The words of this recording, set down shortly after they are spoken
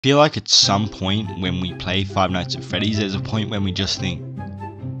feel like at some point when we play Five Nights at Freddy's, there's a point when we just think,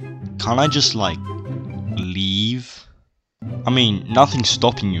 can't I just like leave? I mean, nothing's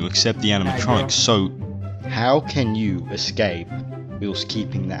stopping you except the animatronics, so how can you escape whilst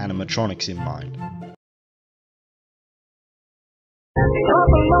keeping the animatronics in mind?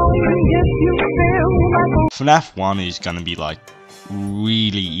 FNAF 1 is gonna be like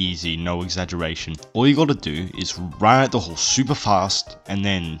really easy, no exaggeration. All you gotta do is run out the hall super fast, and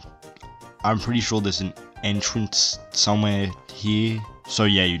then I'm pretty sure there's an entrance somewhere here. So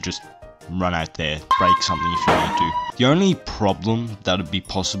yeah, you just run out there, break something if you want to. The only problem that would be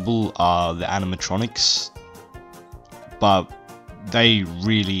possible are the animatronics, but they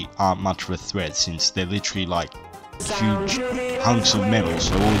really aren't much of a threat since they're literally like huge hunks of metal,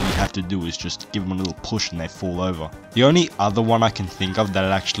 so all you have to do is just give them a little push and they fall over. The only other one I can think of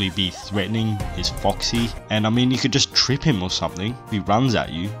that'd actually be threatening is Foxy, and I mean, you could just trip him or something. If he runs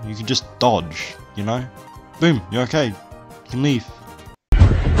at you, you could just dodge, you know? Boom, you're okay, you can leave.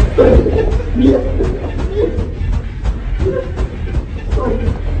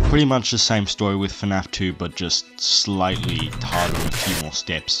 Pretty much the same story with FNAF 2, but just slightly harder and a few more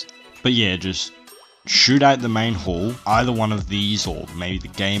steps. But yeah, just shoot out the main hall. Either one of these or maybe the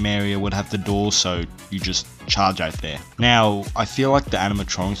game area would have the door, so you just charge out there. Now, I feel like the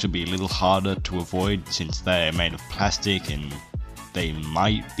animatronics would be a little harder to avoid since they're made of plastic and they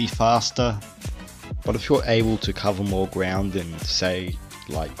might be faster. But if you're able to cover more ground than, say,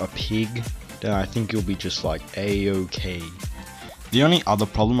 like a pig, then I think you'll be just like A-okay. The only other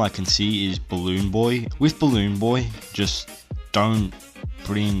problem I can see is Balloon Boy. With Balloon Boy, just don't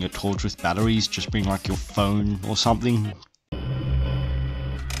bring a torch with batteries, just bring like your phone or something.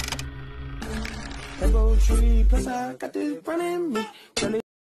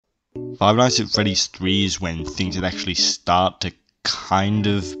 Five Nights at Freddy's 3 is when things would actually start to kind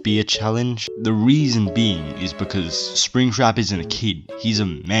of be a challenge. The reason being is because Springtrap isn't a kid, he's a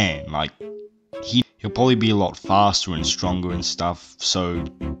man. Like, he'll probably be a lot faster and stronger and stuff, so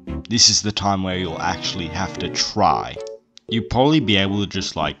this is the time where you'll actually have to try. You'll probably be able to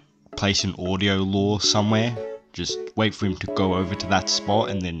just like place an audio lure somewhere, just wait for him to go over to that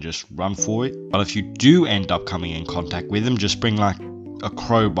spot and then just run for it. But if you do end up coming in contact with him, just bring like a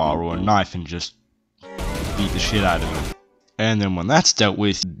crowbar or a knife and just beat the shit out of him. And then when that's dealt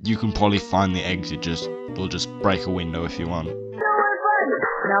with, you can probably find the exit, or just break a window if you want.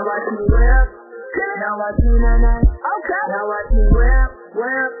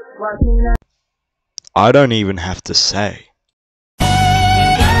 I don't even have to say.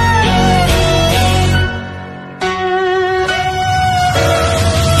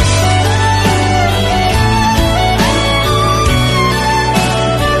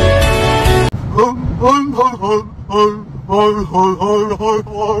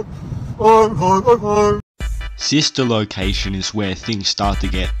 Sister location is where things start to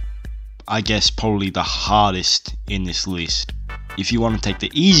get, I guess, probably the hardest in this list. If you want to take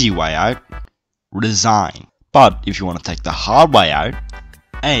the easy way out, resign. But if you want to take the hard way out,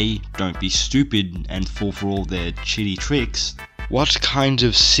 A, don't be stupid and fall for all their shitty tricks. What kind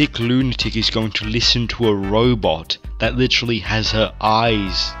of sick lunatic is going to listen to a robot that literally has her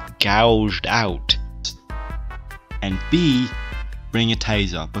eyes gouged out? And B, bring a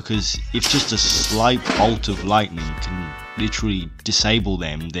taser, because if just a slight bolt of lightning can literally disable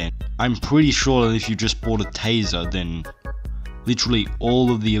them, then I'm pretty sure that if you just bought a taser, then literally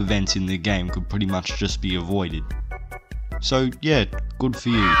all of the events in the game could pretty much just be avoided. So yeah, good for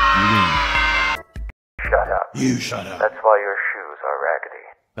you, you win. Shut up. You shut up. That's why your shoes are raggedy.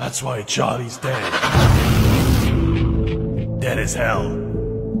 That's why Charlie's dead. Dead as hell.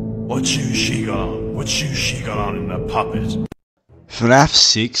 What shoes she got on? What shoes she got on in the puppet? FNAF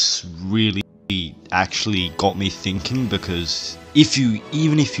 6 really actually got me thinking, because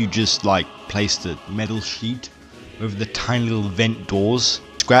even if you just like placed a metal sheet over the tiny little vent doors,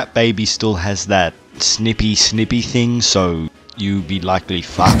 Scrap Baby still has that snippy thing, so you'd be likely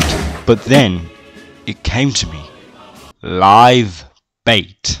fucked. But then it came to me, live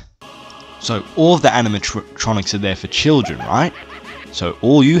bait. So all of the animatronics are there for children, right? So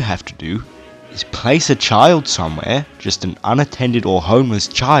all you have to do is place a child somewhere, just an unattended or homeless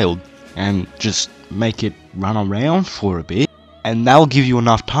child, and just make it run around for a bit, and that'll give you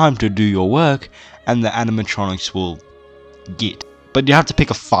enough time to do your work, and the animatronics will get. But you have to pick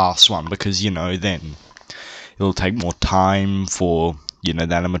a fast one, because, you know, then it'll take more time for, you know,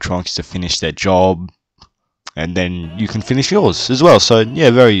 the animatronics to finish their job, and then you can finish yours as well. So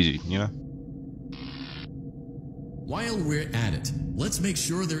yeah, very easy, you know. While we're at it, let's make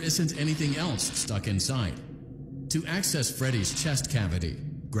sure there isn't anything else stuck inside. To access Freddy's chest cavity,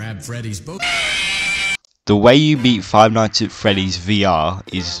 Grab Freddy's boat. The way you beat Five Nights at Freddy's VR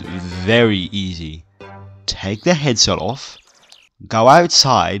is very easy. Take the headset off, go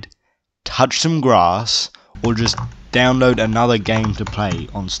outside, touch some grass, or just download another game to play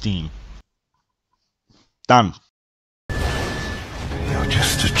on Steam. Done. You're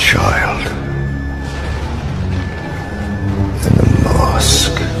just a child. In a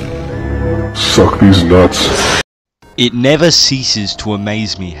mask. Suck these nuts. It never ceases to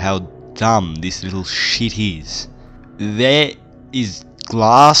amaze me how dumb this little shit is. There is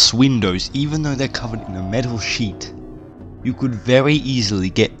glass windows, even though they're covered in a metal sheet. You could very easily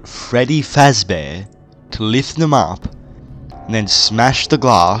get Freddy Fazbear to lift them up, and then smash the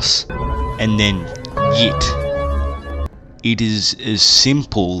glass, and then yeet. It is as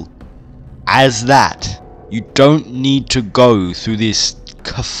simple as that. You don't need to go through this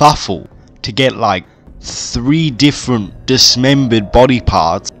kerfuffle to get like 3 different dismembered body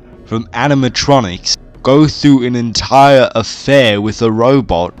parts from animatronics, go through an entire affair with a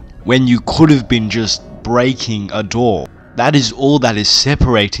robot when you could have been just breaking a door. That is all that is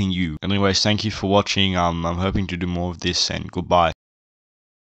separating you. Anyways, thank you for watching. I'm hoping to do more of this, and goodbye.